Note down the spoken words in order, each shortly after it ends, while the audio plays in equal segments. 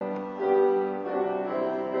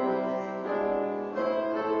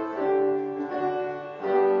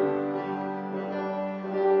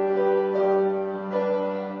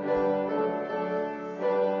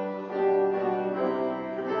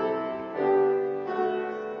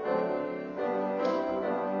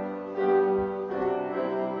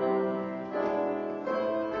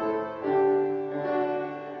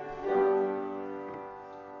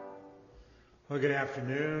Well, good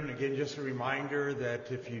afternoon. Again, just a reminder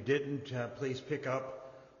that if you didn't, please pick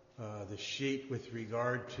up the sheet with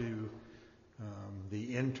regard to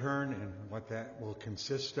the intern and what that will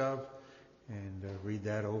consist of, and read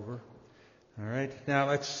that over. All right. Now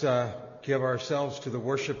let's give ourselves to the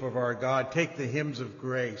worship of our God. Take the Hymns of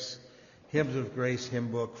Grace. Hymns of Grace,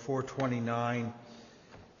 hymn book 429,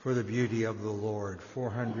 For the Beauty of the Lord,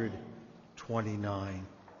 429.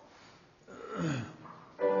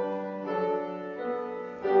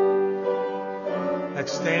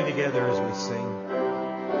 Let's stand together as we sing.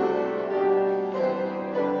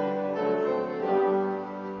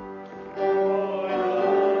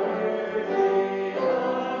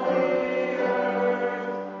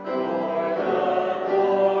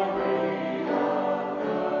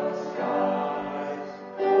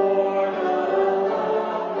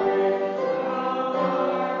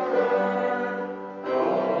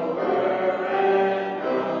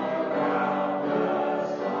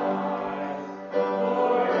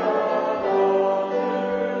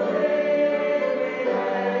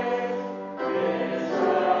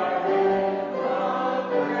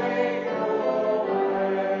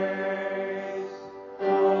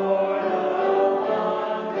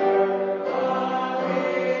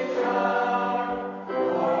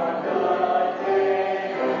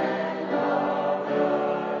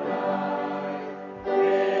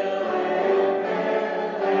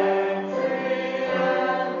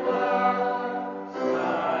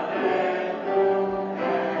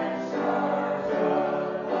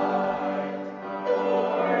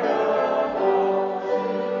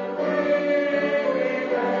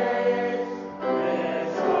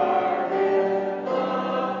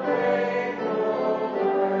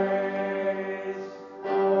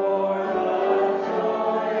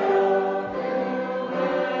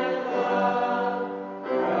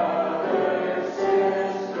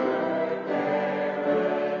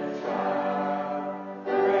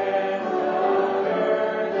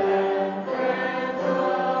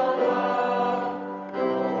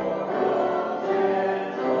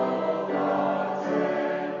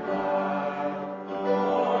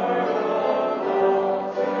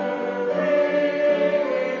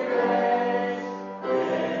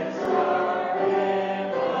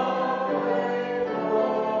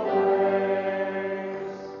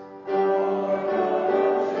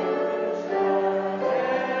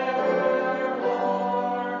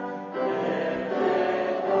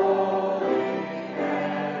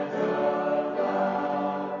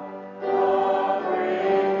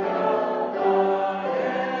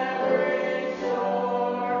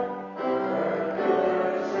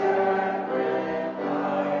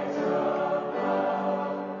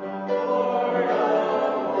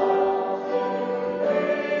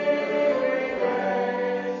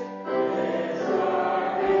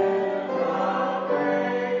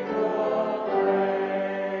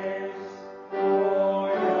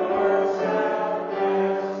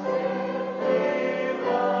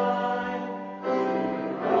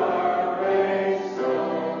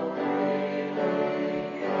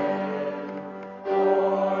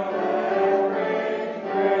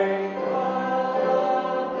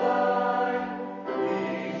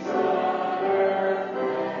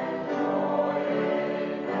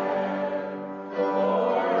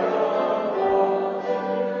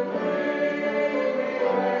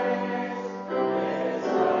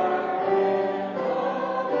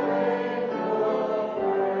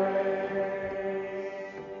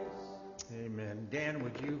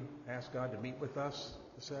 God to meet with us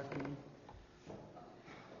this afternoon.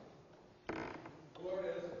 Lord,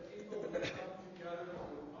 as a people, we come together to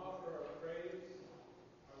offer our praise,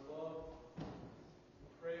 our love.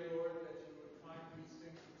 We pray, Lord, that you would find these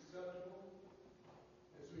things acceptable.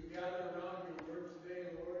 As we gather around your word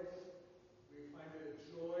today, Lord, we find it a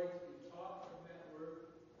joy to be taught from that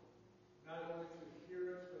word, not only to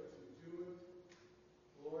hear it, but to do it.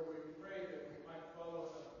 Lord, we pray that we might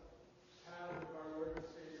follow the path of our Lord and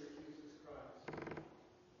Savior, Jesus Christ.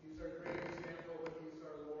 He's our great example, and he's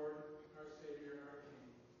our Lord, our Savior, and our King.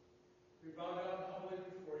 We bow down humbly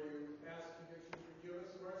before you, asking that you forgive us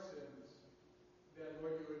of our sins, that,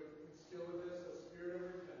 Lord, you would instill in us a spirit of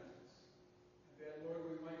repentance, and that, Lord,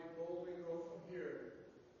 we might boldly go from here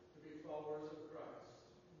to be followers of Christ.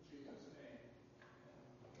 In Jesus' name.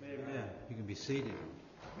 Amen. You can be seated.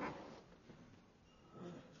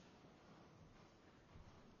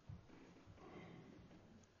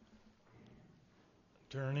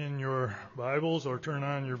 Turn in your Bibles or turn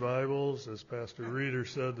on your Bibles, as Pastor Reeder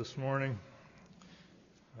said this morning.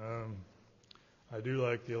 I do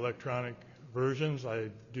like the electronic versions. I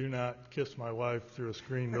do not kiss my wife through a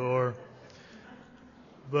screen door.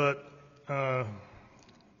 But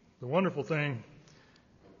the wonderful thing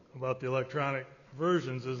about the electronic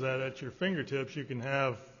versions is that at your fingertips you can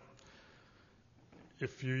have,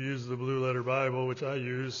 if you use the Blue Letter Bible, which I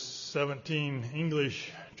use, 17 English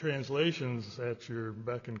translations at your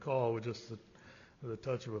beck and call with just the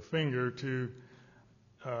touch of a finger to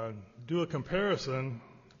do a comparison,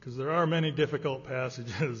 because there are many difficult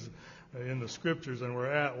passages in the Scriptures, and we're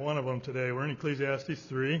at one of them today. We're in Ecclesiastes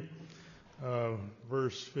 3,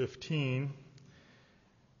 verse 15,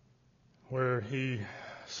 where he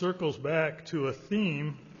circles back to a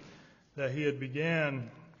theme that he had began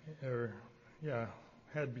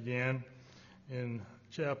in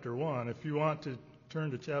chapter 1. If you want to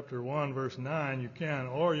turn to chapter 1, verse 9, you can,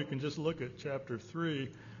 or you can just look at chapter 3,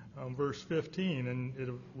 verse 15, and it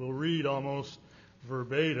will read almost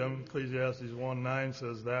verbatim. Ecclesiastes 1:9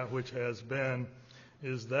 says, "That which has been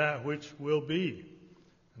is that which will be,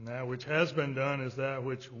 and that which has been done is that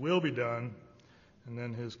which will be done." And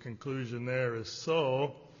then his conclusion there is,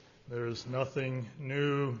 "So there is nothing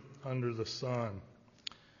new under the sun."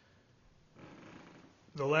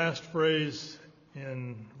 The last phrase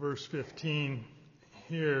in verse 15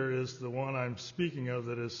 here is the one I'm speaking of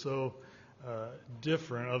that is so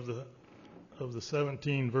different. Of the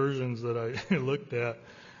 17 versions that I looked at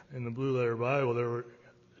in the Blue Letter Bible, there were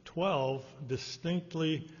 12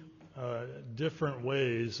 distinctly different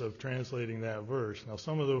ways of translating that verse. Now,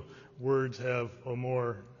 some of the words have a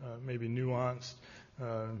more maybe nuanced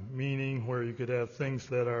meaning, where you could have things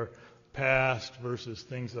that are past versus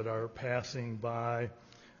things that are passing by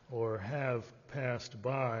or have passed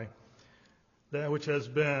by. That which has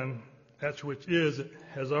been, that which is,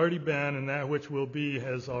 has already been, and that which will be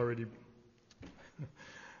has already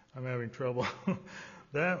I'm having trouble.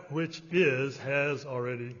 That which is has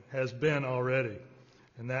been already,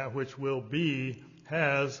 and that which will be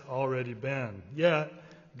has already been. Yet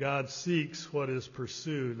God seeks what is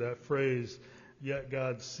pursued. That phrase, "Yet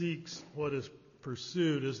God seeks what is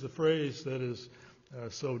pursued," is the phrase that is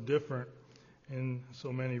so different in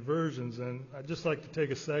so many versions. And I'd just like to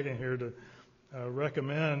take a second here to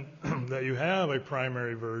recommend that you have a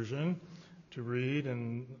primary version to read,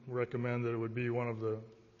 and recommend that it would be one of the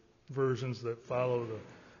versions that follow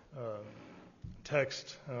the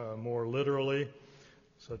text more literally,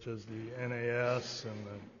 such as the NAS and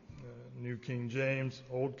the New King James.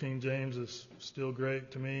 Old King James is still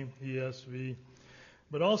great to me, ESV.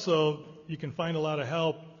 But also, you can find a lot of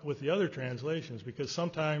help with the other translations, because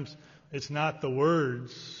sometimes it's not the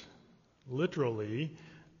words literally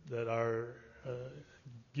that are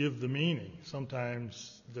give the meaning.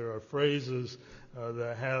 Sometimes there are phrases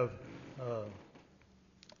that have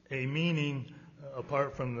a meaning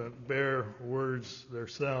apart from the bare words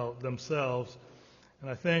themselves. And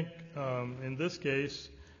I think in this case,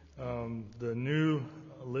 the New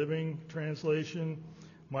Living Translation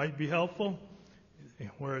might be helpful,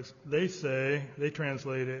 where they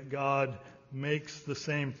translate it, God makes the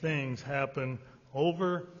same things happen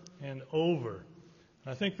over and over.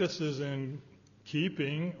 I think this is in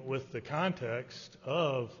keeping with the context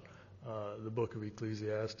of the book of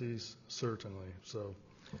Ecclesiastes, certainly. So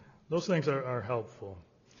those things are helpful.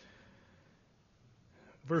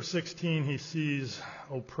 Verse 16, he sees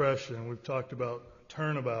oppression. We've talked about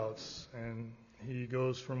turnabouts, and he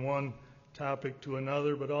goes from one topic to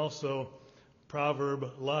another, but also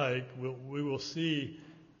proverb-like. We will see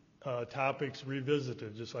topics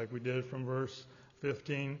revisited, just like we did from verse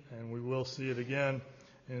 15, and we will see it again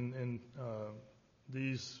in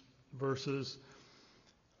these verses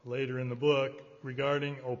later in the book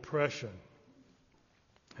regarding oppression.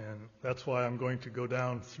 And that's why I'm going to go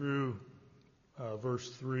down through verse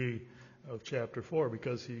 3 of chapter 4,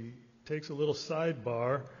 because he takes a little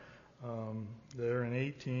sidebar there in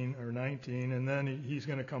 18 or 19, and then he's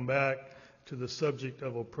going to come back to the subject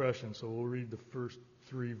of oppression. So we'll read the first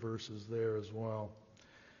 3 verses there as well.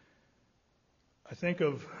 I think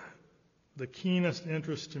of the keenest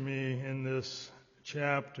interest to me in this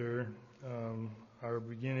chapter are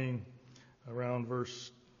beginning around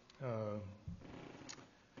verse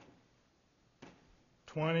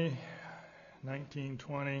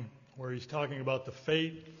 19-20, where he's talking about the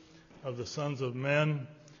fate of the sons of men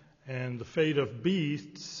and the fate of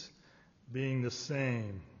beasts being the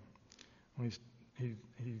same. He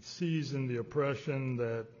sees in the oppression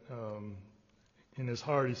that in his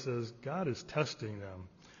heart he says God is testing them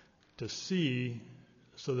to see,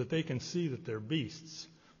 so that they can see that they're beasts.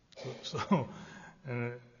 So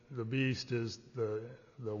and the beast is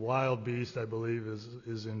the wild beast, I believe,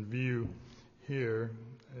 is in view here.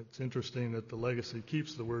 It's interesting that the Legacy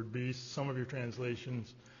keeps the word beast. Some of your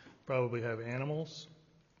translations probably have animals.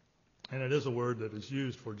 And it is a word that is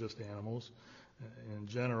used for just animals in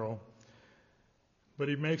general. But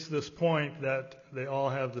he makes this point that they all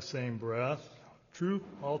have the same breath.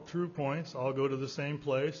 All true points, all go to the same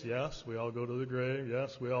place. Yes, we all go to the grave.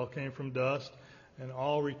 Yes, we all came from dust, and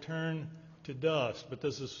all return to dust. But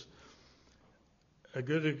this is a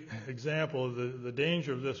good example of the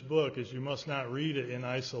danger of this book is you must not read it in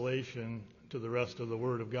isolation to the rest of the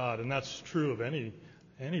Word of God. And that's true of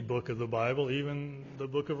any book of the Bible, even the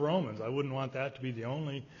book of Romans. I wouldn't want that to be the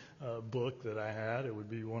only book that I had. It would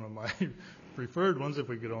be one of my preferred ones if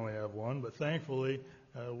we could only have one. But thankfully,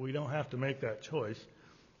 we don't have to make that choice.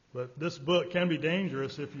 But this book can be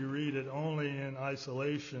dangerous if you read it only in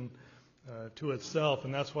isolation to itself.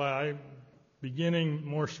 And that's why I'm beginning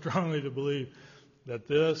more strongly to believe that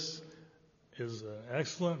this is an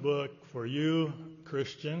excellent book for you,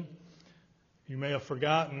 Christian. You may have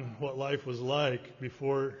forgotten what life was like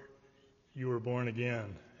before you were born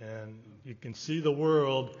again. And you can see the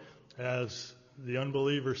world as the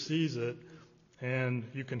unbeliever sees it, and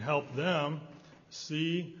you can help them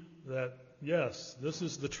see that, yes, this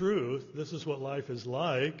is the truth. This is what life is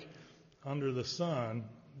like under the sun,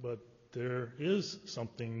 but there is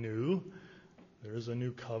something new. There is a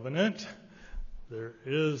new covenant. There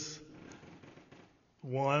is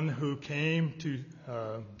one who came to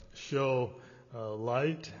show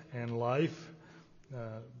light and life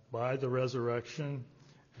by the resurrection.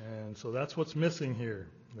 And so that's what's missing here.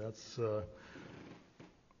 That's,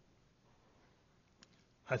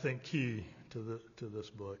 I think, key to this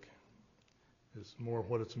book is more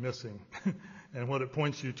what it's missing and what it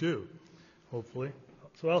points you to, hopefully.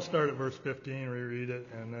 So I'll start at verse 15, reread it,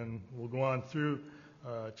 and then we'll go on through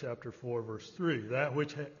chapter 4, verse 3. That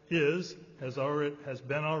which has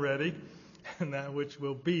been already, and that which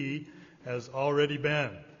will be has already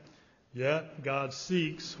been. Yet God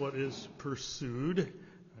seeks what is pursued,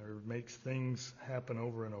 or makes things happen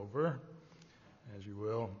over and over, as you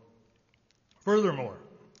will. Furthermore,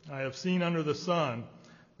 I have seen under the sun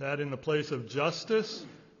that in the place of justice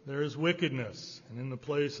there is wickedness, and in the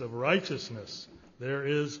place of righteousness there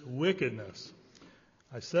is wickedness.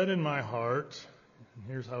 I said in my heart, and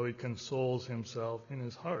here's how he consoles himself in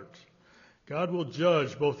his heart, God will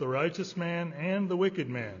judge both the righteous man and the wicked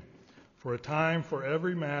man, for a time for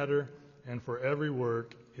every matter and for every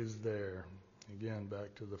work is there. Again,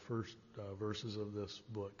 back to the first verses of this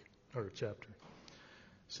book, or chapter.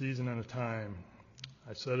 Season and a time.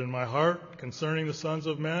 I said in my heart concerning the sons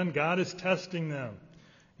of men, God is testing them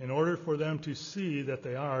in order for them to see that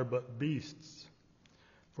they are but beasts.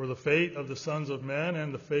 For the fate of the sons of men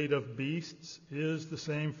and the fate of beasts is the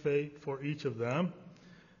same fate for each of them.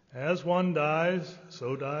 As one dies,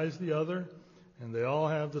 so dies the other, and they all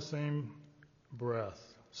have the same breath.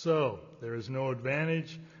 So there is no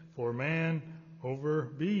advantage for man over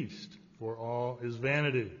beast, for all is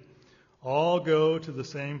vanity. All go to the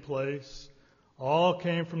same place. All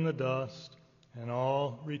came from the dust, and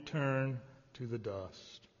all return to the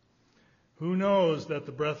dust. Who knows that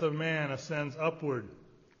the breath of man ascends upward,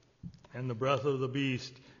 and the breath of the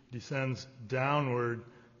beast descends downward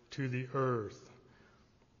to the earth?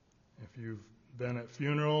 If you've been at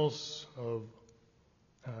funerals of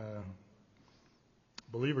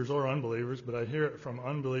believers or unbelievers, but I hear it from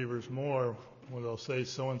unbelievers more when they'll say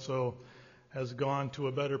so-and-so has gone to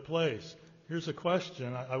a better place. Here's a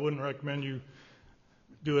question. I wouldn't recommend you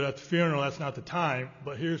do it at the funeral. That's not the time.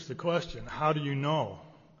 But here's the question. How do you know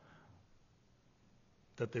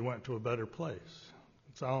that they went to a better place?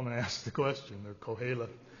 Solomon asked the question, or Kohelet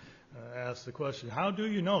asked the question. How do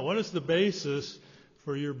you know? What is the basis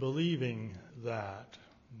for your believing that?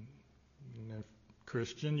 And if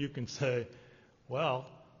Christian, you can say, well,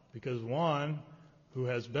 because one who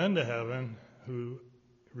has been to heaven, who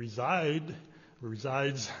resides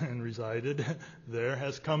and resided there,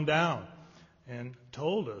 has come down and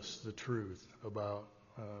told us the truth about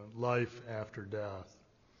life after death.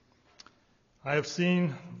 I have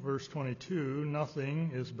seen, verse 22,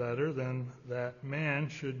 nothing is better than that man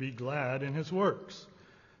should be glad in his works,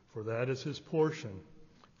 for that is his portion.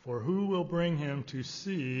 For who will bring him to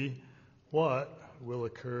see what will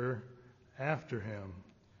occur after him?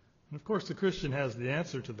 And of course, the Christian has the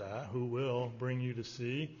answer to that. Who will bring you to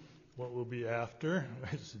see what will be after?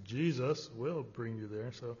 It's Jesus will bring you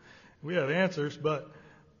there. So we have answers, but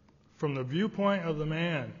from the viewpoint of the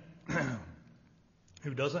man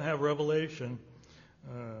who doesn't have revelation,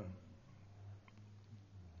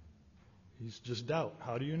 he's just doubt.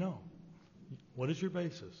 How do you know? What is your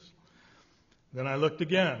basis? Then I looked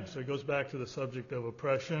again. So he goes back to the subject of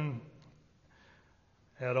oppression.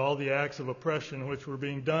 At all the acts of oppression which were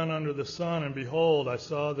being done under the sun, and behold, I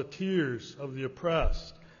saw the tears of the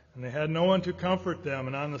oppressed, and they had no one to comfort them,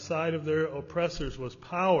 and on the side of their oppressors was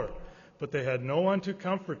power, but they had no one to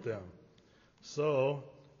comfort them. So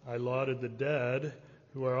I lauded the dead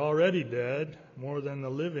who are already dead more than the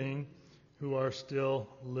living who are still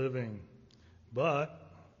living. But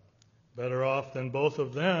better off than both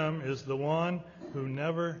of them is the one who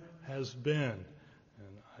never has been.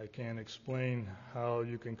 And I can't explain how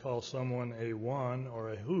you can call someone a one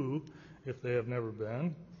or a who if they have never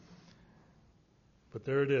been. But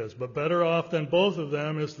there it is. But better off than both of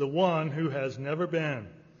them is the one who has never been,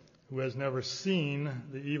 who has never seen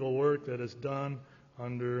the evil work that is done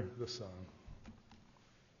under the sun.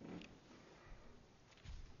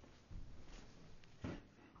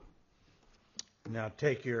 Now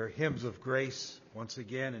take your hymns of grace once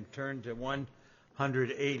again and turn to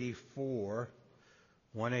 184.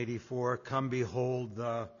 184, Come Behold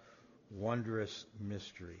the Wondrous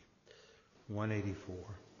Mystery. 184.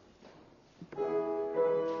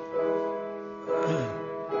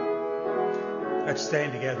 Let's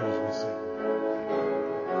stand together as we sing.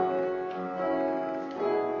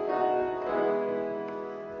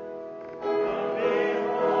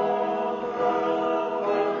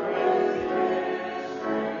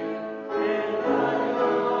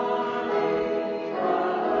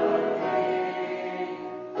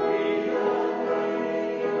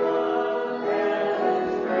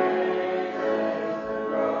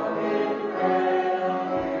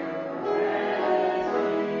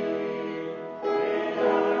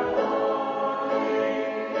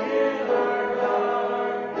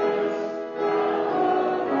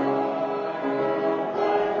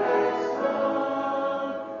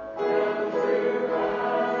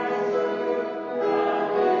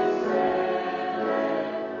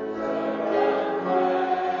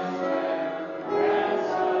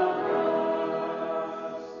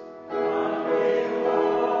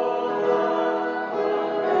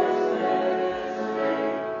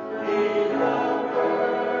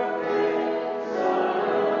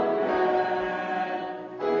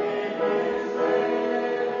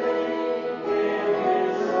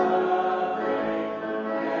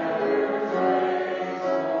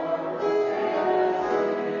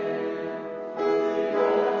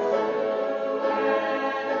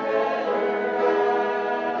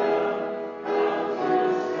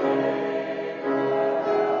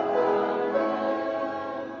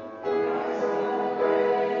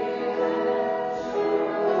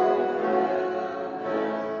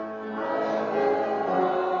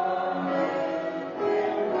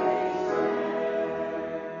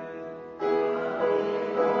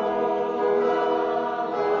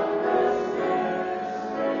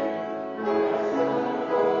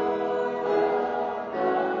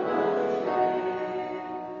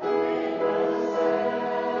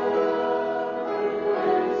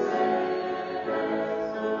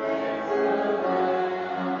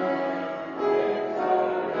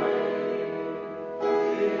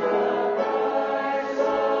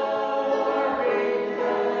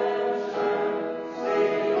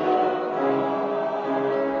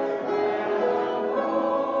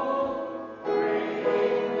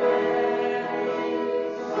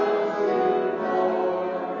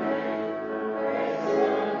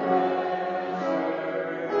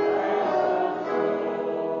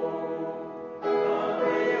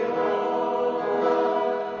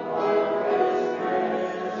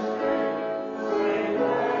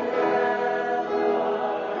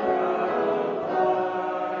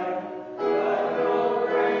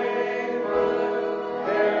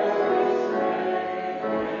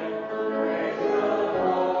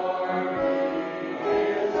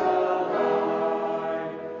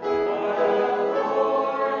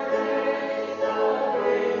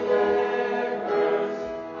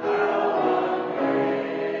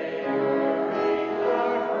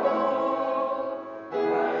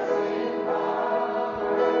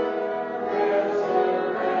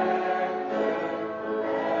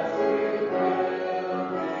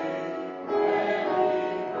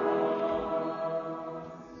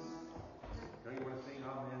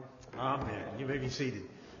 Seated.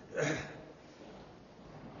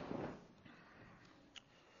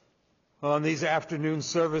 Well, in these afternoon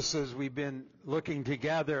services, we've been looking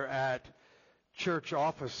together at church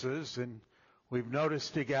offices, and we've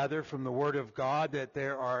noticed together from the Word of God that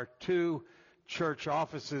there are two church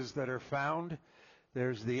offices that are found.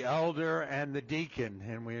 There's the elder and the deacon,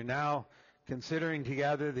 and we are now considering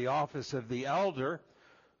together the office of the elder,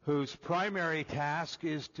 whose primary task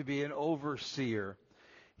is to be an overseer.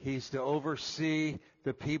 He's to oversee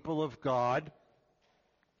the people of God.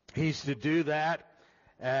 He's to do that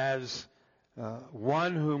as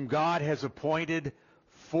one whom God has appointed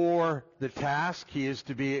for the task. He is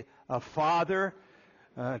to be a father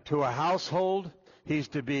to a household. He's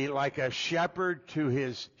to be like a shepherd to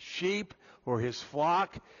his sheep or his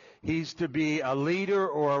flock. He's to be a leader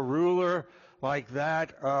or a ruler like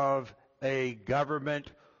that of a government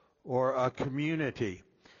or a community.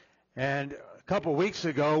 And a couple weeks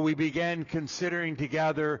ago, we began considering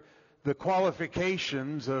together the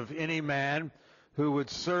qualifications of any man who would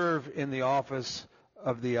serve in the office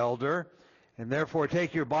of the elder. And therefore,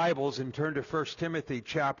 take your Bibles and turn to 1 Timothy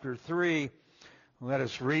chapter 3. Let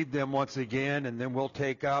us read them once again, and then we'll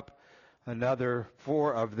take up another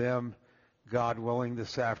 4 of them, God willing,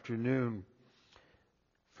 this afternoon.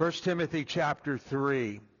 1 Timothy chapter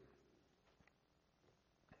 3.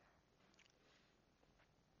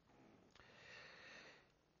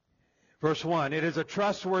 Verse 1, it is a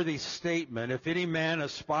trustworthy statement. If any man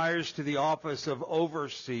aspires to the office of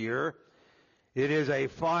overseer, it is a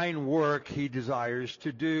fine work he desires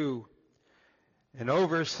to do. An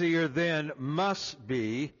overseer then must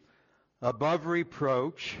be above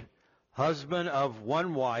reproach, husband of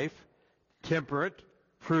one wife, temperate,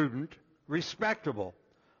 prudent, respectable,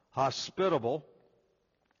 hospitable,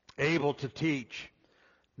 able to teach,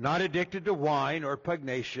 not addicted to wine or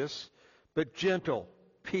pugnacious, but gentle,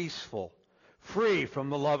 peaceful, free from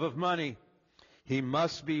the love of money. He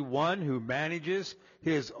must be one who manages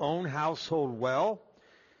his own household well,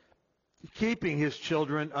 keeping his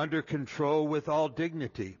children under control with all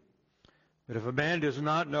dignity. But if a man does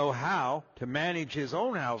not know how to manage his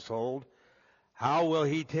own household, how will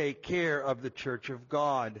he take care of the church of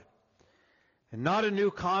God? And not a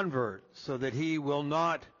new convert, so that he will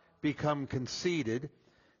not become conceited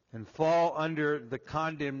and fall under the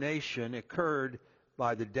condemnation incurred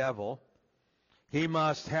by the devil. He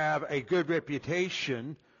must have a good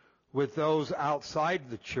reputation with those outside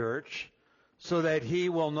the church, so that he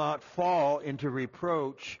will not fall into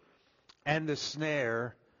reproach and the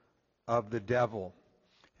snare of the devil.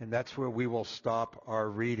 And that's where we will stop our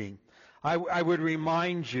reading. I would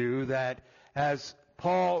remind you that as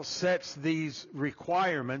Paul sets these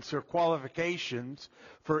requirements or qualifications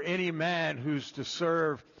for any man who's to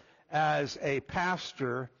serve as a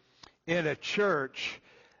pastor in a church,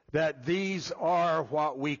 that these are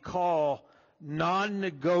what we call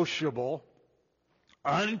non-negotiable,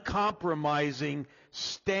 uncompromising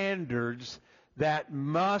standards that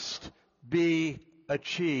must be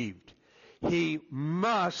achieved. He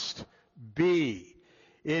must be.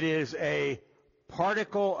 It is a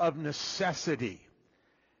particle of necessity.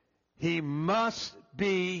 He must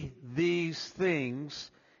be these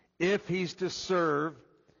things if he's to serve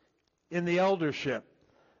in the eldership.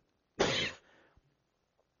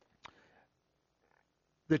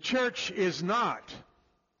 The church is not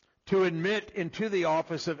to admit into the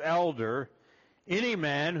office of elder any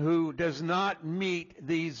man who does not meet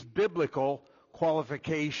these biblical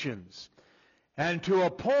qualifications. And to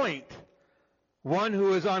appoint one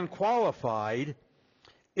who is unqualified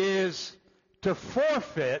is to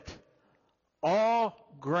forfeit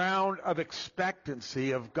all ground of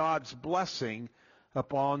expectancy of God's blessing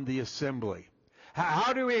upon the assembly.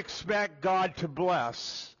 How do we expect God to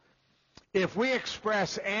bless if we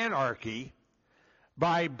express anarchy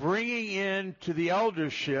by bringing into the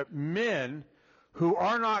eldership men who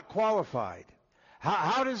are not qualified?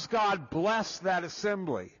 How does God bless that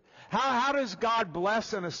assembly? How does God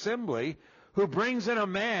bless an assembly who brings in a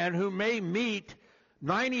man who may meet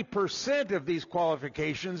 90% of these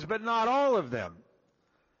qualifications, but not all of them?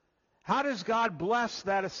 How does God bless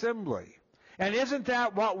that assembly? And isn't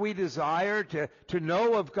that what we desire, to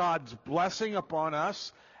know of God's blessing upon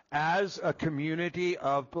us as a community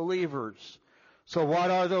of believers? So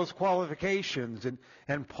what are those qualifications?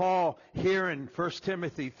 And Paul here in 1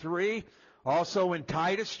 Timothy 3, also in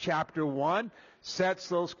Titus chapter 1, sets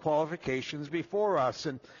those qualifications before us.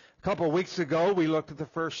 And a couple of weeks ago, we looked at the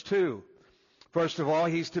first 2. First of all,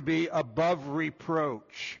 he's to be above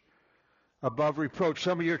reproach. Above reproach.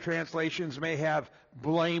 Some of your translations may have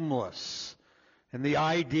blameless. And the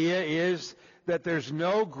idea is that there's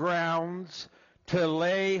no grounds to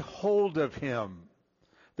lay hold of him.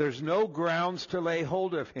 There's no grounds to lay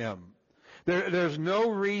hold of him. There's no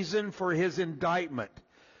reason for his indictment,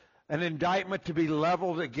 an indictment to be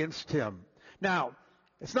leveled against him. Now,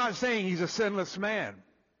 it's not saying he's a sinless man.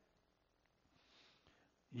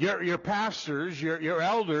 Your pastors, your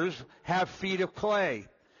elders have feet of clay.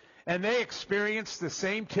 And they experience the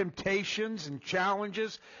same temptations and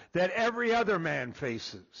challenges that every other man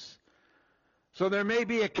faces. So there may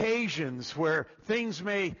be occasions where things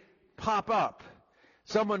may pop up.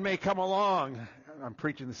 Someone may come along. I'm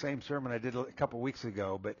preaching the same sermon I did a couple weeks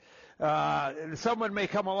ago, but someone may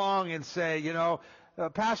come along and say,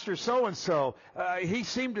 Pastor so-and-so, he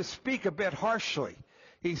seemed to speak a bit harshly.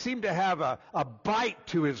 He seemed to have a bite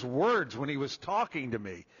to his words when he was talking to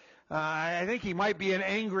me. I think he might be an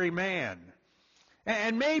angry man.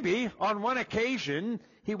 And maybe on one occasion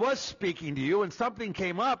he was speaking to you and something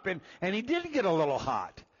came up and he did get a little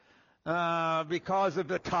hot because of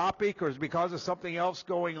the topic or because of something else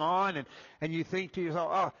going on. And you think to yourself,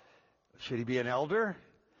 oh, should he be an elder?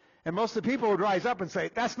 And most of the people would rise up and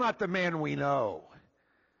say, that's not the man we know.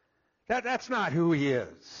 That's not who he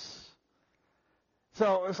is.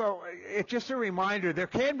 So it's just a reminder, there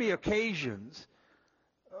can be occasions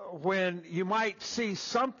when you might see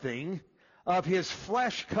something of his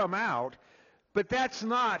flesh come out, but that's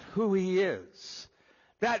not who he is.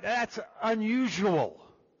 That's unusual.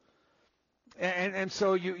 And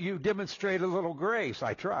so you demonstrate a little grace,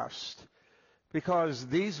 I trust, because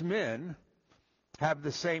these men have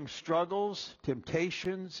the same struggles,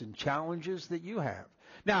 temptations, and challenges that you have.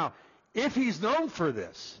 Now, if he's known for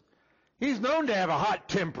this, he's known to have a hot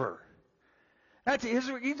temper. He's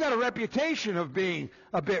got a reputation of being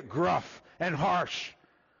a bit gruff and harsh.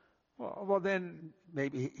 Well, then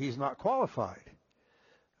maybe he's not qualified.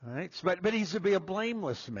 All right? But he's to be a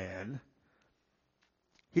blameless man.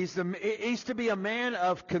 He's to be a man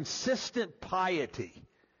of consistent piety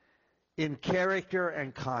in character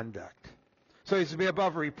and conduct. So he's to be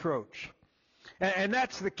above reproach. And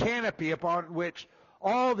that's the canopy upon which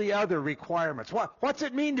all the other requirements. What's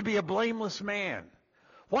it mean to be a blameless man?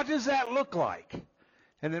 What does that look like?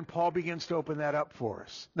 And then Paul begins to open that up for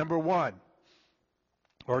us. Number one,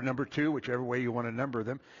 or number two, whichever way you want to number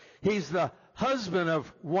them, he's the husband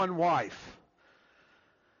of one wife.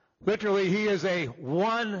 Literally, he is a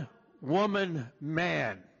one-woman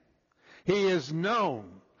man. He is known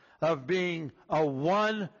of being a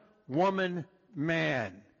one-woman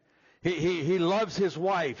man. He loves his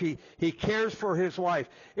wife. He cares for his wife.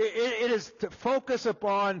 It is to focus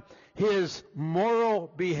upon his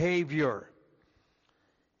moral behavior.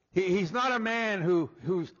 He's not a man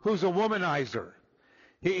who's a womanizer.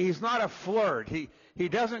 He's not a flirt. He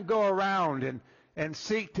doesn't go around and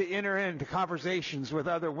seek to enter into conversations with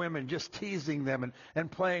other women, just teasing them and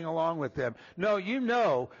playing along with them.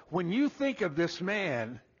 No, when you think of this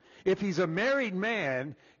man, if he's a married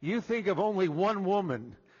man, you think of only one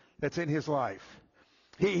woman that's in his life.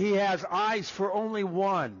 He has eyes for only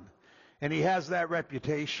one, and he has that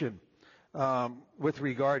reputation with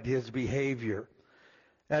regard to his behavior.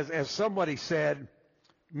 As somebody said,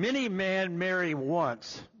 many men marry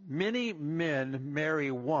once,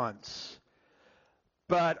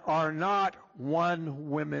 but are not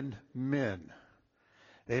one-women men.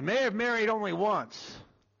 They may have married only once,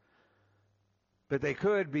 but they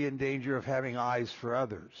could be in danger of having eyes for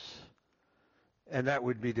others, and that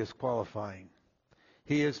would be disqualifying.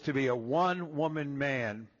 He is to be a one-woman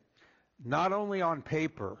man, not only on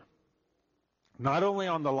paper, not only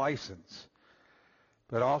on the license,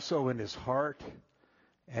 but also in his heart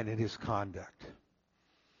and in his conduct.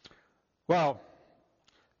 Well,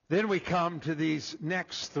 then we come to these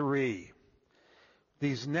next three.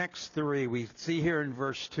 These next three we see here in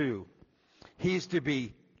verse 2. He's to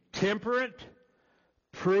be temperate,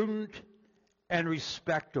 prudent, and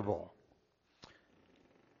respectable.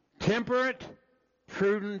 Temperate,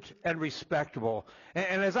 prudent, and respectable.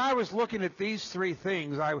 And as I was looking at these three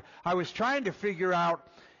things, I was trying to figure out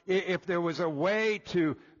if there was a way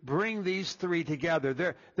to bring these three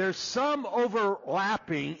together. There's some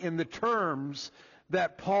overlapping in the terms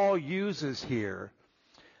that Paul uses here.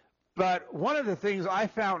 But one of the things I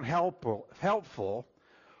found helpful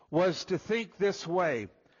was to think this way.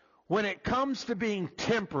 When it comes to being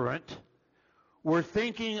temperate, we're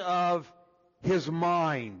thinking of his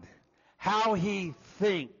mind, how he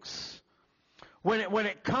thinks. When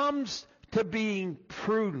it comes to being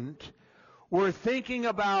prudent, we're thinking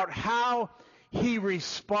about how he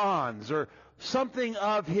responds or something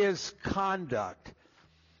of his conduct.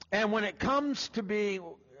 And when it comes to being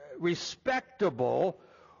respectable,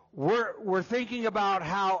 we're thinking about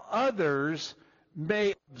how others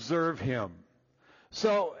may observe him.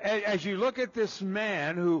 So as you look at this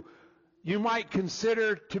man who you might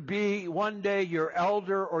consider to be one day your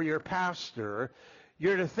elder or your pastor,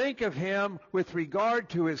 you're to think of him with regard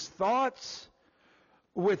to his thoughts,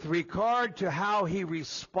 with regard to how he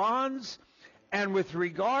responds, and with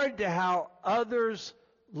regard to how others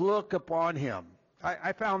look upon him.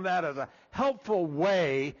 I found that as a helpful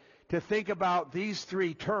way to think about these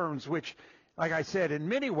three terms, which, like I said, in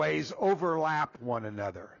many ways overlap one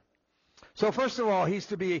another. So first of all, he's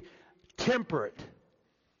to be temperate,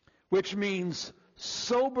 which means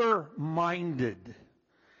sober-minded.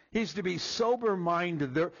 He's to be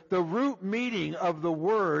sober-minded. The root meaning of the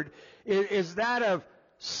word is that of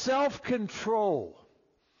self-control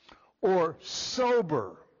or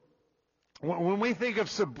sober. When we think of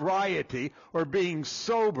sobriety or being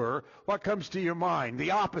sober, what comes to your mind?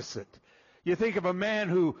 The opposite. You think of a man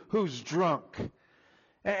who's drunk.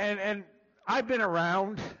 And I've been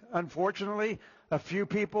around, unfortunately, a few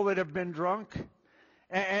people that have been drunk,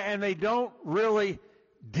 and they don't really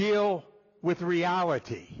deal with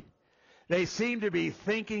reality. They seem to be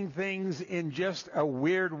thinking things in just a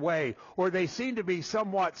weird way, or they seem to be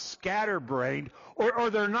somewhat scatterbrained, or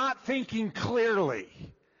they're not thinking clearly.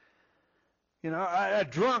 You know, a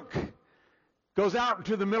drunk goes out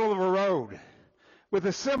into the middle of a road with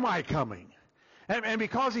a semi coming. And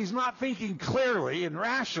because he's not thinking clearly and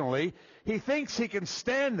rationally, he thinks he can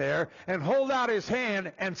stand there and hold out his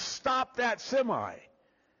hand and stop that semi.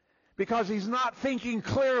 Because he's not thinking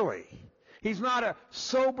clearly. He's not a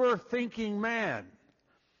sober thinking man.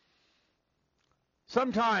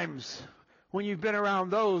 Sometimes when you've been around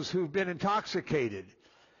those who've been intoxicated,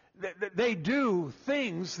 they do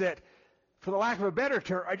things that, for the lack of a better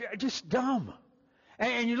term, are just dumb.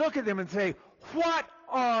 And you look at them and say, what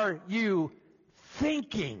are you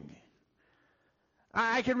thinking?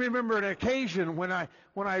 I can remember an occasion when I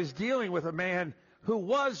was dealing with a man who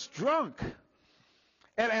was drunk.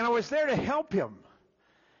 And I was there to help him.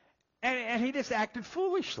 And he just acted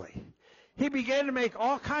foolishly. He began to make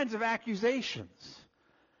all kinds of accusations.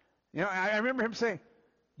 You know, I remember him saying,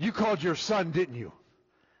 "You called your son, didn't you?"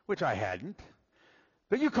 Which I hadn't.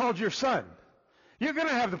 But you called your son. You're going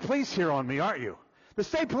to have the police here on me, aren't you? The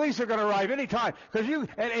state police are going to arrive any time. Because you,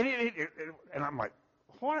 and I'm like,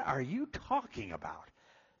 what are you talking about?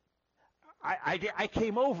 I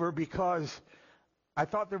came over because I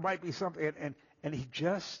thought there might be something, and he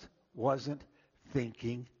just wasn't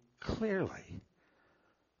thinking clearly.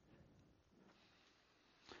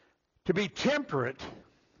 To be temperate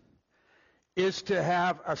is to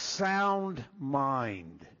have a sound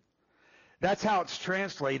mind. That's how it's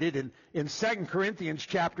translated in 2 Corinthians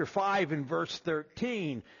chapter 5 and verse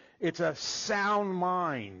 13. It's a sound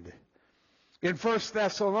mind. In 1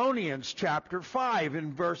 Thessalonians chapter 5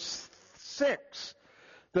 and verse 6,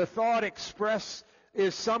 the thought expressed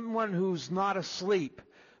is someone who's not asleep,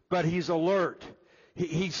 but he's alert.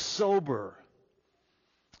 He's sober.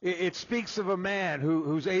 It speaks of a man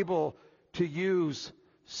who's able to use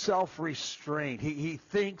self-restraint. He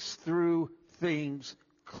thinks through things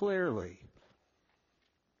clearly.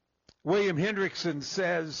 William Hendrickson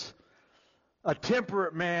says, a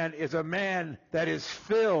temperate man is a man that is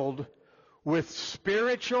filled with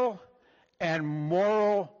spiritual and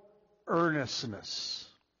moral earnestness.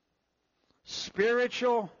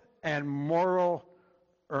 Spiritual and moral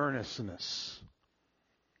earnestness.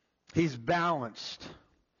 He's balanced.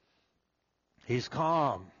 He's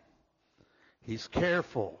calm. He's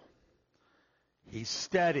careful. He's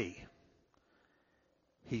steady.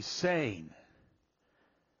 He's sane.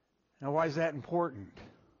 Now, why is that important?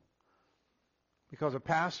 Because a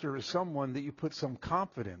pastor is someone that you put some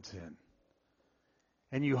confidence in.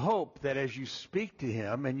 And you hope that as you speak to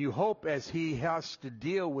him, and you hope as he has to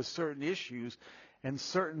deal with certain issues and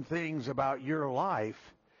certain things about your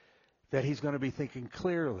life, that he's going to be thinking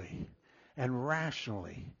clearly and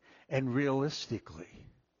rationally and realistically.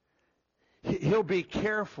 He'll be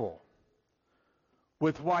careful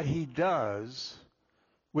with what he does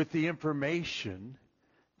with the information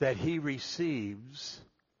that he receives.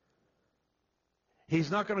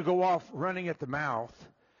 He's not going to go off running at the mouth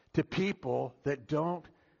to people that don't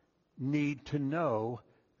need to know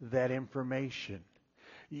that information.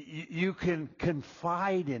 You can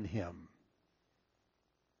confide in him.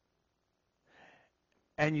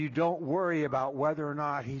 And you don't worry about whether or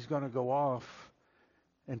not he's going to go off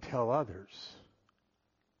and tell others.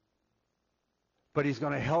 But he's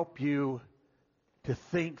going to help you to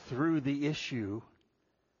think through the issue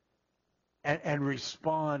and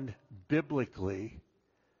respond biblically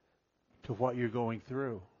to what you're going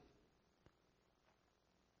through.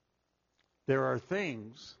 There are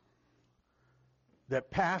things that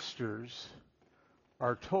pastors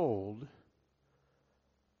are told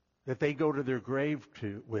that they go to their grave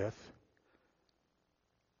with,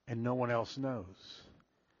 and no one else knows.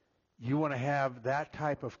 You want to have that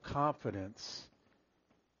type of confidence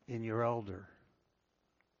in your elder.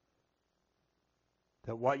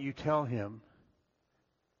 That what you tell him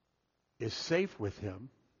is safe with him,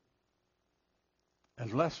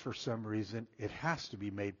 unless for some reason it has to be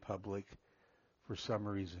made public for some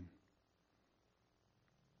reason.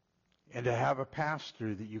 And to have a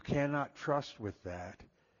pastor that you cannot trust with that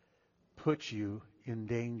puts you in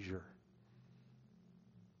danger.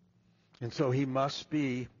 And so he must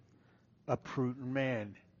be a prudent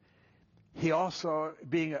man. He also,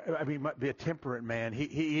 be a temperate man.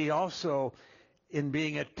 He also, in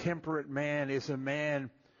being a temperate man, is a man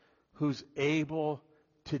who's able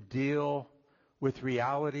to deal with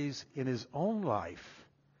realities in his own life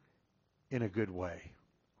in a good way.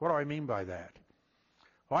 What do I mean by that?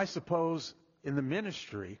 Well, I suppose in the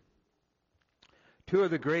ministry, two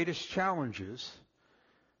of the greatest challenges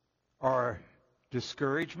are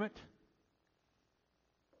discouragement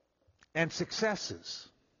and successes.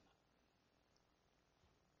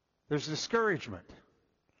 There's discouragement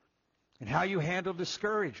and how you handle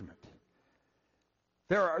discouragement.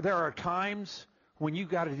 There are times when you've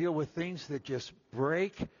got to deal with things that just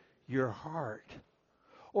break your heart.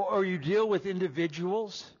 Or you deal with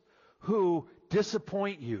individuals who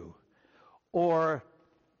disappoint you, or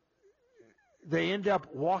they end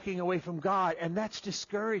up walking away from God, and that's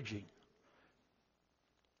discouraging.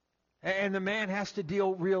 And the man has to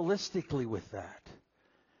deal realistically with that.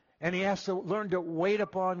 And he has to learn to wait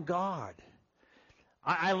upon God.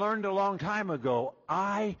 I learned a long time ago,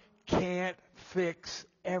 I can't fix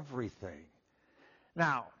everything.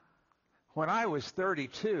 Now, when I was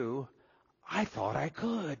 32, I thought I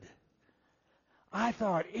could. I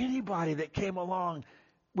thought anybody that came along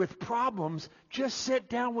with problems, just sit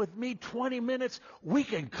down with me 20 minutes, we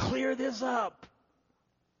can clear this up.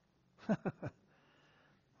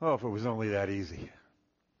 Oh, if it was only that easy.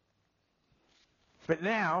 But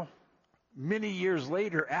now, many years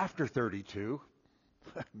later after 32,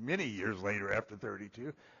 I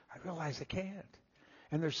realize I can't.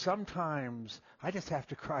 And there's sometimes I just have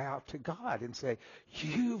to cry out to God and say,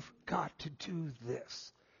 you've got to do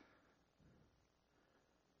this.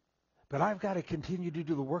 But I've got to continue to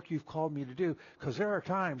do the work you've called me to do, because there are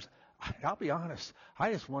times, I'll be honest,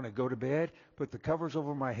 I just want to go to bed, put the covers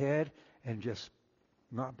over my head, and just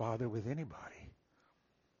not bother with anybody.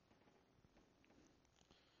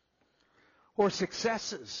 Or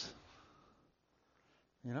successes.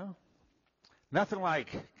 You know? Nothing like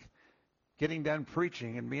getting done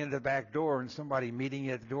preaching and being at the back door and somebody meeting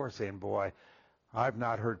you at the door saying, boy, I've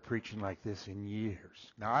not heard preaching like this in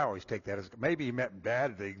years. Now, I always take that as, maybe he meant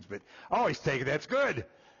bad things, but I always take it, that's good.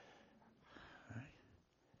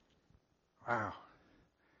 Wow.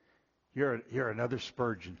 You're another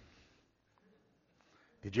Spurgeon.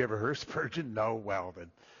 Did you ever hear Spurgeon? No? Well,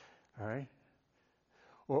 then. All right?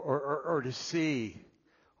 Or to see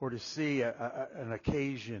an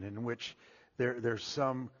occasion in which there's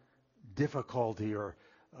some difficulty or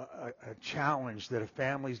a challenge that a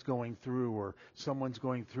family's going through or someone's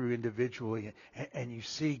going through individually, and you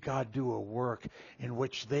see God do a work in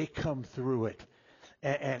which they come through it,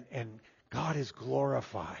 and God is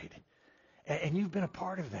glorified. And you've been a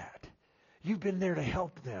part of that. You've been there to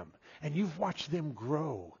help them, and you've watched them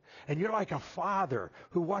grow. And you're like a father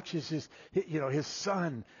who watches his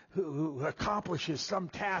son who accomplishes some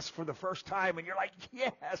task for the first time, and you're like,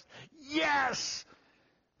 yes, yes!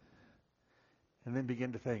 And then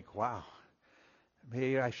begin to think, wow,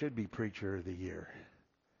 maybe I should be preacher of the year.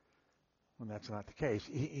 When that's not the case.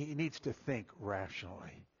 He needs to think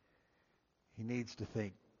rationally. He needs to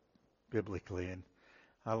think biblically. And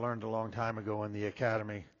I learned a long time ago in the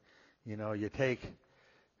academy, you take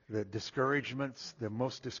the discouragements, the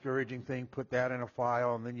most discouraging thing, put that in a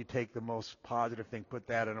file, and then you take the most positive thing, put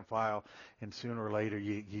that in a file, and sooner or later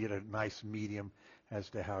you get a nice medium as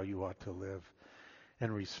to how you ought to live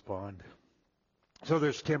and respond. So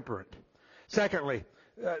there's temperate. Secondly,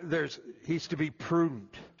 he's to be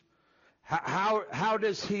prudent. How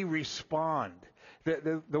does he respond?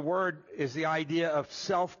 The word is the idea of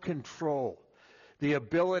self-control, the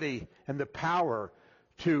ability and the power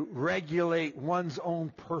to regulate one's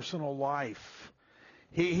own personal life.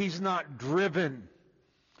 He's not driven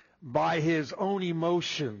by his own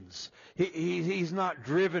emotions. He's not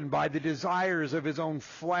driven by the desires of his own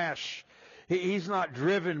flesh. He's not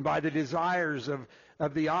driven by the desires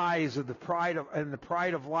of the eyes, of the pride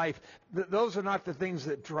of life. Those are not the things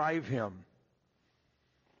that drive him.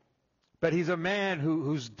 But he's a man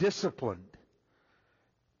who's disciplined.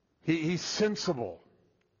 He's sensible.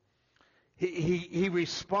 He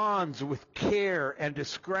responds with care and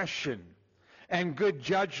discretion and good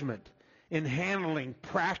judgment in handling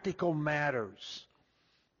practical matters.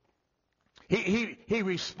 He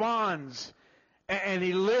responds and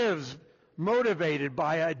he lives motivated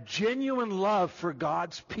by a genuine love for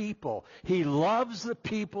God's people. He loves the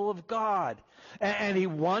people of God, and he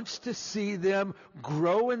wants to see them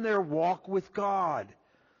grow in their walk with God.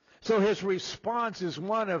 So his response is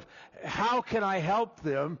one of, how can I help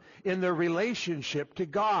them in their relationship to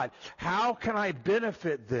God? How can I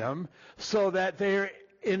benefit them so that they're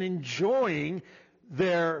in enjoying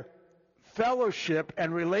their fellowship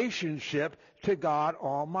and relationship to God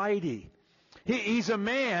Almighty. He's a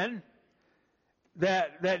man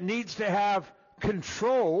that needs to have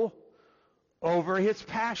control over his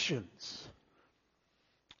passions,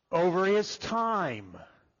 over his time,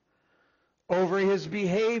 over his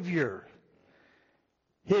behavior,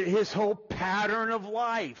 his whole pattern of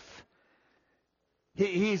life.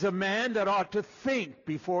 He's a man that ought to think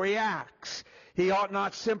before he acts. He ought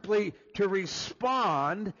not simply to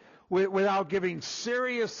respond without giving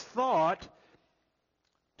serious thought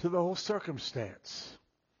to the whole circumstance.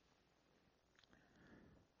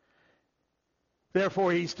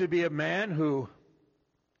 Therefore, he's to be a man who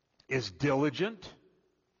is diligent.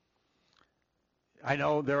 I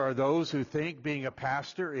know there are those who think being a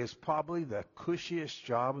pastor is probably the cushiest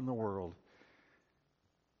job in the world.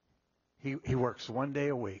 He works one day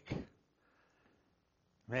a week.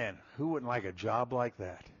 Man, who wouldn't like a job like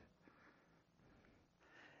that?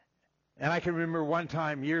 And I can remember one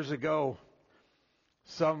time years ago,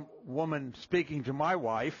 some woman speaking to my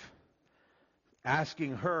wife,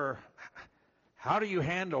 asking her, how do you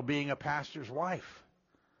handle being a pastor's wife?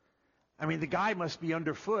 I mean, the guy must be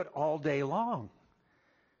underfoot all day long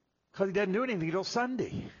because he doesn't do anything until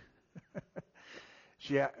Sunday.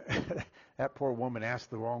 That poor woman asked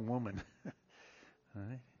the wrong woman. All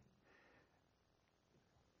right?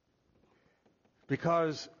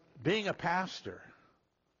 Because being a pastor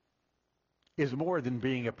is more than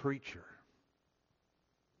being a preacher.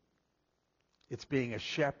 It's being a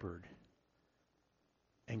shepherd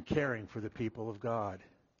and caring for the people of God.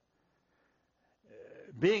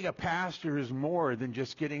 Being a pastor is more than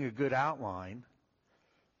just getting a good outline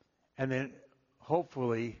and then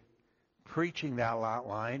hopefully preaching that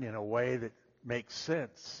outline in a way that makes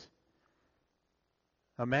sense.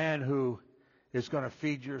 A man who is going to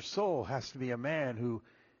feed your soul has to be a man who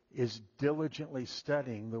is diligently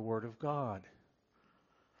studying the Word of God,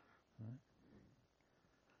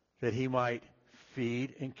 that he might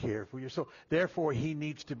feed and care for your soul. Therefore, he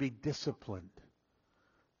needs to be disciplined.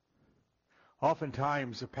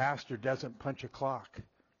 Oftentimes, a pastor doesn't punch a clock.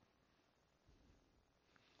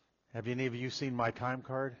 Have any of you seen my time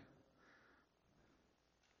card?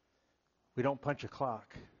 We don't punch a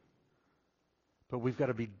clock. But we've got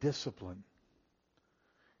to be disciplined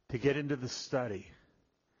to get into the study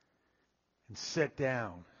and sit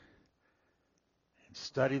down and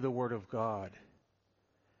study the Word of God.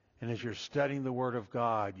 And as you're studying the Word of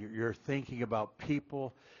God, you're thinking about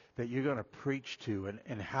people that you're going to preach to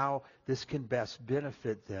and how this can best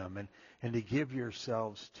benefit them and to give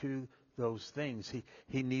yourselves to those things.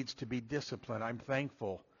 He needs to be disciplined. I'm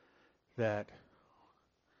thankful that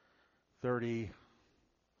 37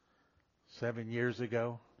 years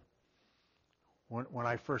ago, when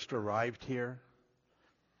I first arrived here,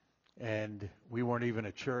 and we weren't even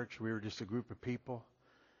a church, we were just a group of people.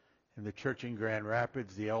 In the church in Grand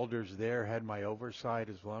Rapids, the elders there had my oversight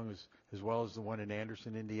as well as the one in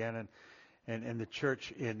Anderson, Indiana. And the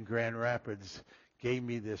church in Grand Rapids gave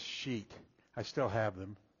me this sheet. I still have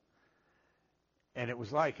them. And it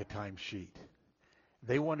was like a timesheet.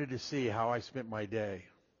 They wanted to see how I spent my day.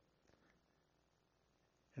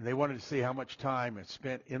 And they wanted to see how much time I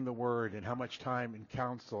spent in the Word and how much time in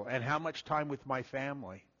counsel and how much time with my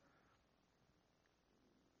family.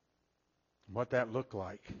 What that looked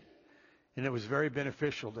like. And it was very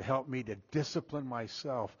beneficial to help me to discipline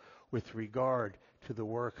myself with regard to the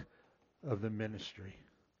work of the ministry.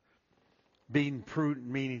 Being prudent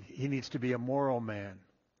meaning he needs to be a moral man.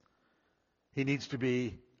 He needs to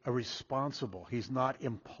be a responsible. He's not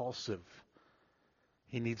impulsive.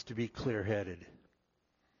 He needs to be clear-headed.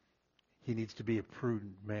 He needs to be a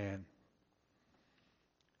prudent man.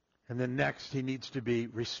 And then next, he needs to be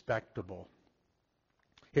respectable.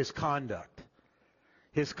 His conduct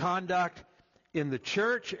in the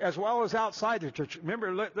church as well as outside the church.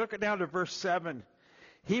 Remember, look down to verse 7.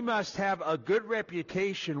 He must have a good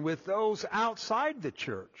reputation with those outside the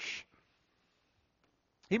church.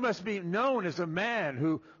 He must be known as a man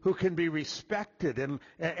who can be respected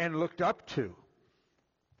and looked up to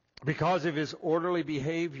because of his orderly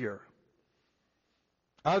behavior.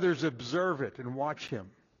 Others observe it and watch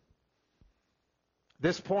him.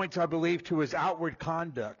 This points, I believe, to his outward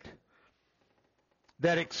conduct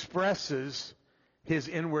that expresses his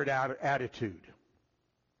inward attitude.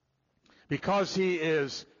 Because he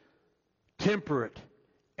is temperate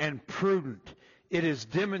and prudent, it is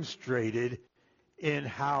demonstrated in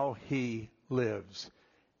how he lives.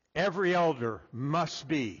 Every elder must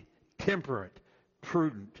be temperate,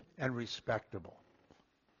 prudent, and respectable.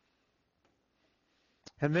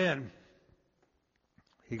 And then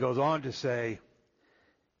he goes on to say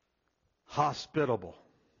hospitable.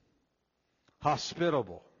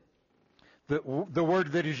 Hospitable. The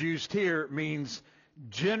word that is used here means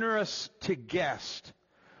generous to guest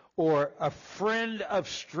or a friend of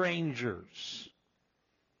strangers.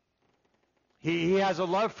 He has a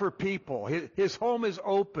love for people. His home is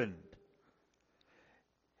open.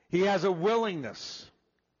 He has a willingness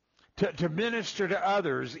to minister to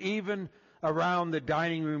others, even around the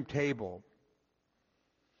dining room table.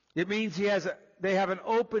 It means they have an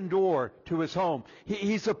open door to his home.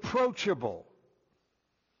 He's approachable.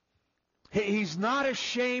 He's not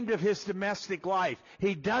ashamed of his domestic life.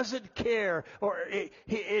 He doesn't care, or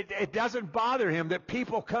it doesn't bother him that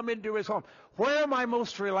people come into his home. Where am I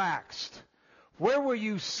most relaxed? Where will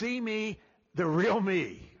you see me, the real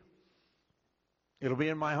me? It'll be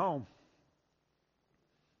in my home.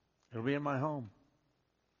 It'll be in my home.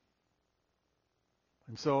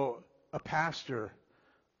 And so a pastor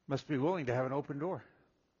must be willing to have an open door.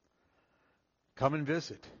 Come and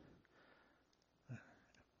visit.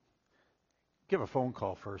 Give a phone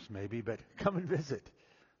call first, maybe, but come and visit.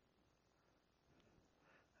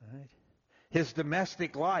 All right? His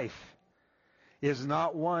domestic life is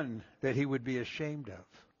not one that he would be ashamed of.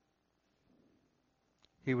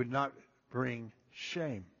 He would not bring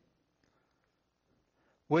shame.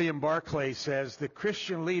 William Barclay says, the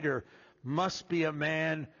Christian leader must be a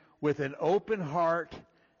man with an open heart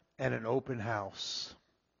and an open house.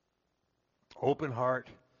 Open heart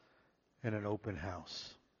and an open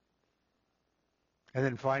house. And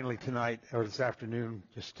then finally tonight, or this afternoon,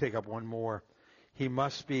 just take up one more. He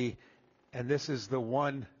must be, and this is the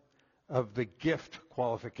one of the gift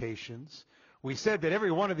qualifications. We said that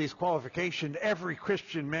every one of these qualifications, every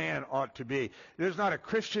Christian man ought to be. There's not a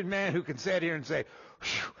Christian man who can sit here and say,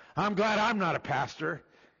 I'm glad I'm not a pastor,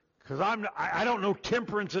 because I don't know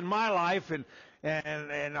temperance in my life, and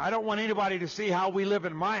I don't want anybody to see how we live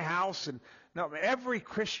in my house. And no, every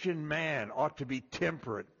Christian man ought to be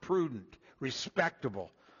temperate, prudent,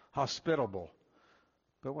 respectable, hospitable.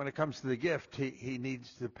 But when it comes to the gift,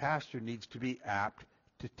 the pastor needs to be apt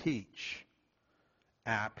to teach.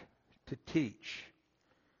 Apt to teach.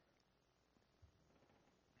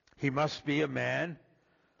 He must be a man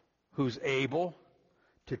who's able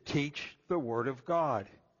to teach the Word of God.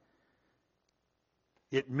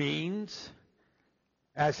 It means,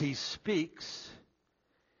 as he speaks,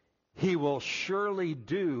 he will surely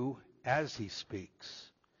do as he speaks.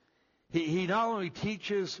 He not only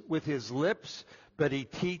teaches with his lips, but he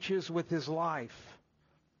teaches with his life.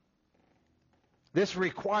 This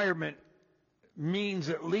requirement means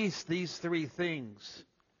at least these three things.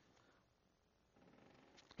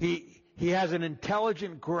 He has an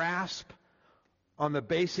intelligent grasp on the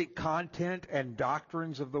basic content and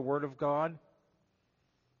doctrines of the Word of God.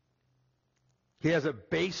 He has a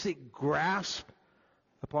basic grasp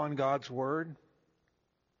upon God's Word.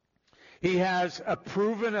 He has a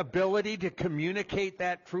proven ability to communicate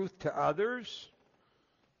that truth to others.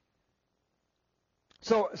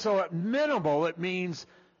 So at minimal, it means,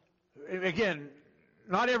 again,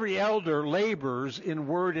 not every elder labors in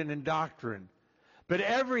word and in doctrine, but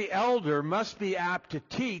every elder must be apt to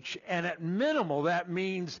teach, and at minimal, that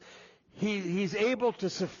means he's able to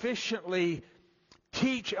sufficiently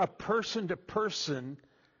teach a person to person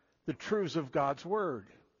the truths of God's Word.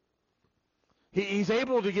 He's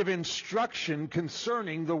able to give instruction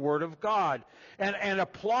concerning the Word of God and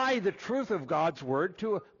apply the truth of God's Word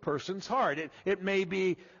to a person's heart. It may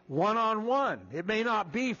be one-on-one. It may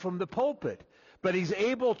not be from the pulpit. But he's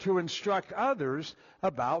able to instruct others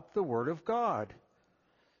about the Word of God.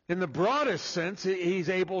 In the broadest sense, he's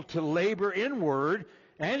able to labor in word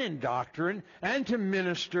and in doctrine and to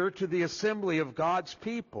minister to the assembly of God's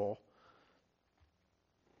people.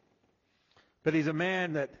 But he's a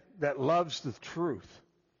man that loves the truth.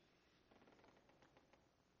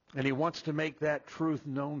 And he wants to make that truth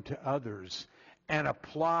known to others and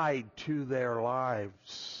applied to their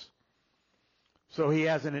lives. So he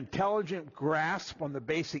has an intelligent grasp on the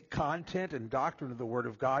basic content and doctrine of the Word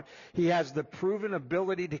of God. He has the proven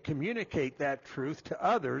ability to communicate that truth to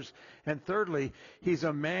others. And thirdly, he's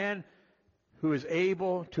a man who is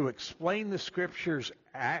able to explain the Scriptures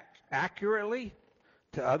accurately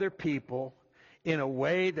to other people in a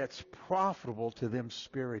way that's profitable to them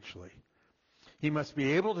spiritually. He must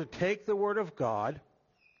be able to take the Word of God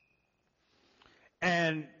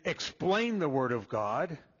and explain the Word of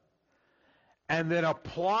God and then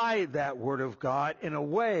apply that Word of God in a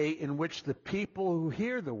way in which the people who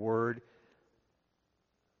hear the Word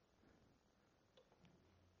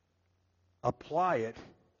apply it,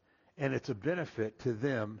 and it's a benefit to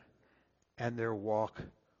them and their walk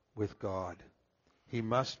with God. He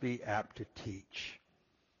must be apt to teach.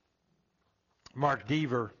 Mark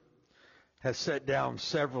Deaver has set down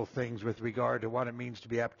several things with regard to what it means to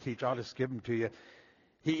be apt to teach. I'll just give them to you.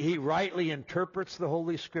 He rightly interprets the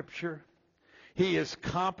Holy Scripture. He is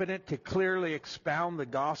competent to clearly expound the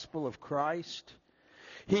gospel of Christ.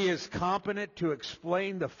 He is competent to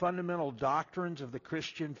explain the fundamental doctrines of the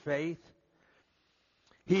Christian faith.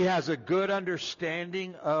 He has a good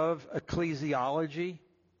understanding of ecclesiology.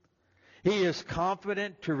 He is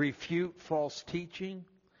confident to refute false teaching.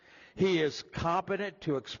 He is competent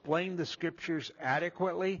to explain the Scriptures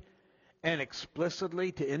adequately and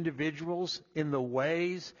explicitly to individuals in the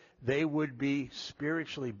ways they would be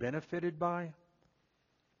spiritually benefited by.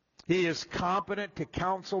 He is competent to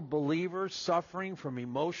counsel believers suffering from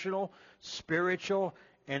emotional, spiritual,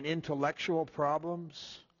 and intellectual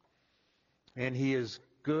problems. And he is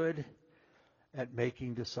good at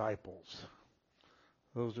making disciples.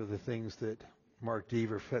 Those are the things that Mark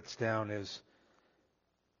Deaver fits down as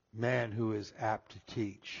man who is apt to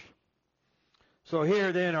teach. So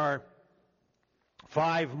here then are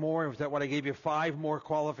 5 more. Is that what I gave you? 5 more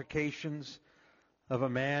qualifications of a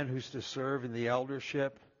man who's to serve in the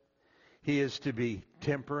eldership. He is to be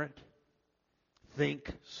temperate,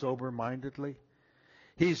 think sober-mindedly.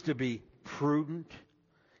 He's to be prudent.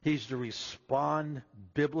 He's to respond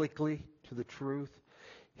biblically to the truth.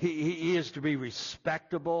 He is to be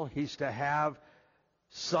respectable. He's to have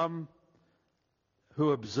some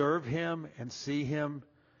who observe him and see him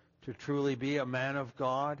to truly be a man of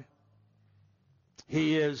God.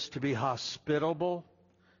 He is to be hospitable.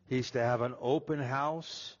 He's to have an open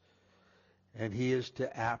house. And he is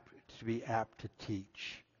to be apt to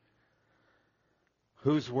teach.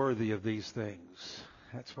 Who's worthy of these things?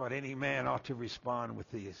 That's what any man ought to respond with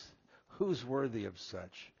these. Who's worthy of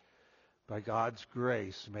such? By God's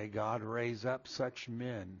grace, may God raise up such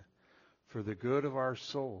men for the good of our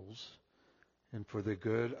souls and for the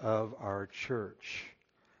good of our church.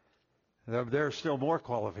 There are still more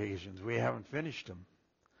qualifications. We haven't finished them.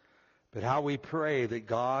 But how we pray that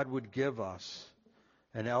God would give us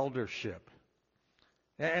an eldership.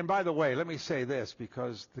 And by the way, let me say this,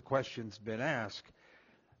 because the question's been asked.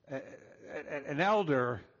 An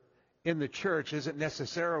elder in the church isn't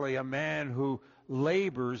necessarily a man who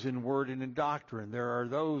labors in word and in doctrine. There are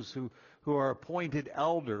those who are appointed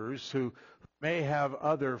elders who may have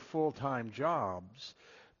other full-time jobs,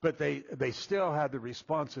 but they still have the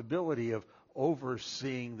responsibility of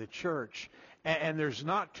overseeing the church. And there's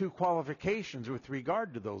not 2 qualifications with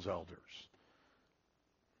regard to those elders.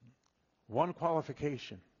 One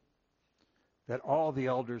qualification, that all the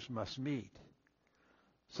elders must meet.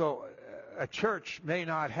 So a church may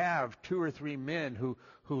not have 2 or 3 men who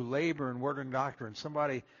labor in word and doctrine.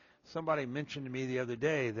 Somebody mentioned to me the other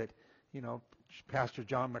day that, Pastor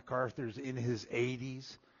John MacArthur's in his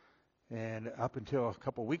 80s, and up until a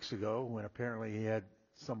couple weeks ago, when apparently he had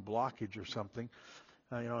some blockage or something,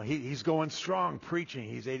 he's going strong preaching.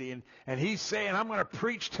 He's 80, and he's saying, "I'm going to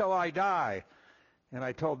preach till I die." And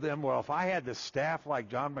I told them, well, if I had the staff like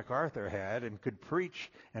John MacArthur had and could preach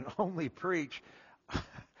and only preach,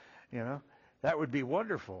 that would be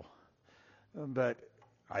wonderful. But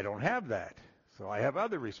I don't have that. So I have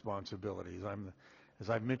other responsibilities. As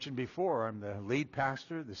I've mentioned before, I'm the lead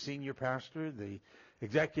pastor, the senior pastor, the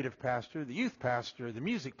executive pastor, the youth pastor, the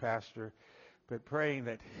music pastor, but praying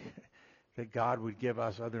that God would give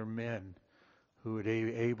us other men who would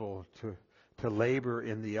be able to labor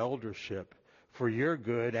in the eldership for your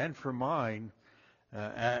good and for mine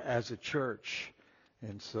as a church.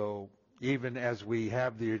 And so even as we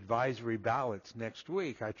have the advisory ballots next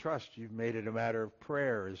week, I trust you've made it a matter of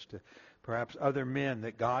prayer as to perhaps other men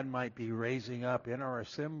that God might be raising up in our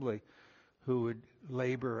assembly who would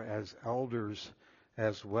labor as elders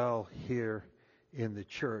as well here in the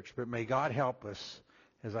church. But may God help us,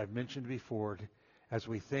 as I've mentioned before, as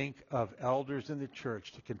we think of elders in the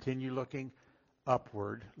church, to continue looking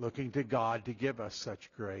upward, looking to God to give us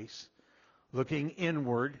such grace, looking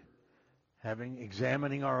inward,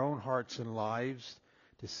 examining our own hearts and lives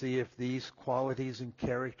to see if these qualities and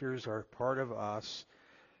characters are part of us,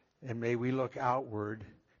 and may we look outward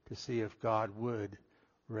to see if God would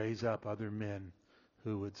raise up other men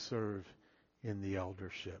who would serve in the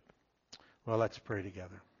eldership. Well, let's pray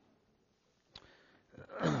together.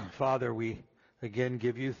 Father, we again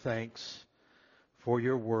give you thanks for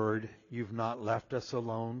your word. You've not left us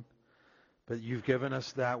alone, but you've given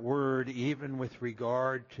us that word even with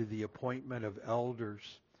regard to the appointment of elders.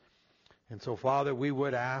 And so, Father, we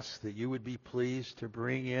would ask that you would be pleased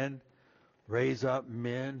to raise up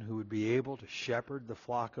men who would be able to shepherd the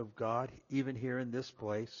flock of God, even here in this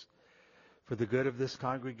place, for the good of this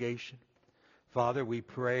congregation. Father, we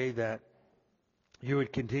pray that you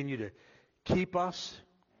would continue to keep us,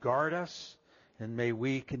 guard us, and may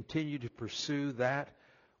we continue to pursue that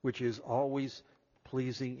which is always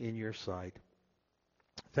pleasing in your sight.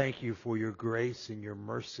 Thank you for your grace and your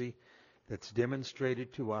mercy that's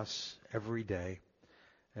demonstrated to us every day.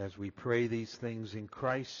 As we pray these things in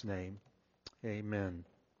Christ's name, amen.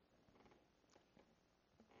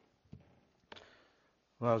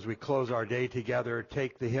 Well, as we close our day together,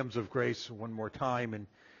 take the hymns of grace one more time. In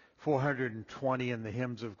 420 in the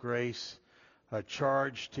hymns of grace, a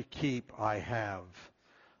charge to keep I have,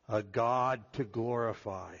 a God to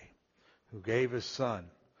glorify, who gave his Son,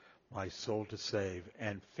 my soul to save,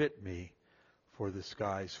 and fit me for the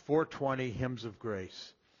skies. 420 hymns of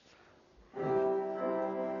grace.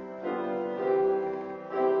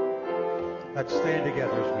 Let's stand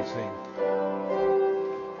together as we sing.